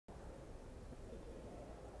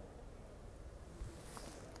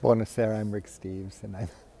Buonasera, I'm Rick Steves, and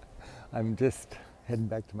I'm just heading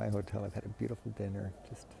back to my hotel. I've had a beautiful dinner,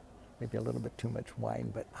 just maybe a little bit too much wine,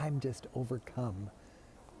 but I'm just overcome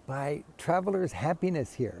by travelers'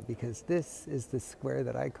 happiness here because this is the square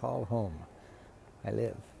that I call home. I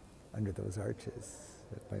live under those arches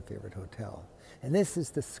at my favorite hotel. And this is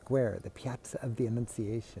the square, the Piazza of the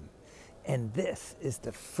Annunziata. And this is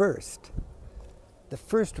the first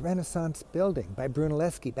Renaissance building by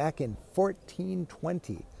Brunelleschi back in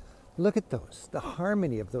 1420. Look at those, the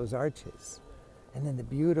harmony of those arches. And then the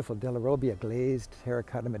beautiful Della Robbia glazed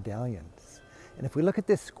terracotta medallions. And if we look at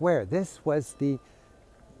this square, this was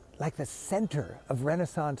like the center of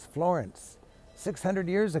Renaissance Florence 600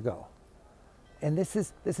 years ago. And this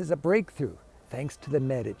is a breakthrough thanks to the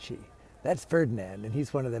Medici. That's Ferdinand, and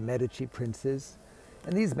he's one of the Medici princes.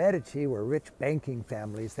 And these Medici were rich banking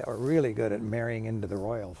families that were really good at marrying into the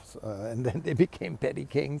royals. And then they became petty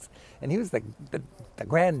kings. And he was the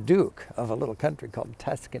Grand Duke of a little country called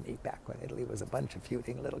Tuscany, back when Italy was a bunch of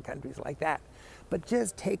feuding little countries like that. But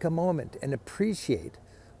just take a moment and appreciate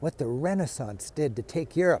what the Renaissance did to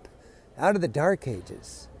take Europe out of the Dark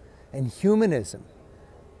Ages. And humanism,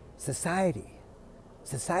 society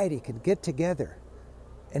could get together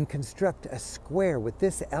and construct a square with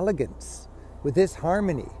this elegance, with this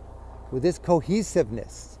harmony, with this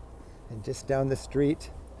cohesiveness. And just down the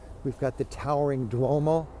street, we've got the towering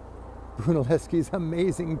Duomo, Brunelleschi's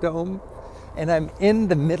amazing dome. And I'm in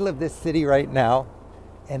the middle of this city right now,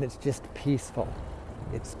 and it's just peaceful.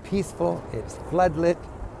 It's peaceful, it's floodlit,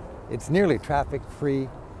 it's nearly traffic-free.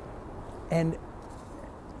 And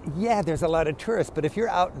yeah, there's a lot of tourists, but if you're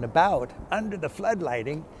out and about, under the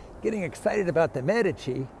floodlighting, getting excited about the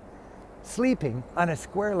Medici, sleeping on a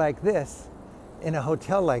square like this, in a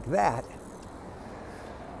hotel like that,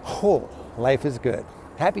 life is good.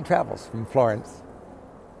 Happy travels from Florence,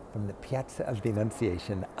 from the Piazza of the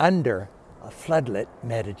Annunziata, under a floodlit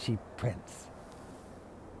Medici prince.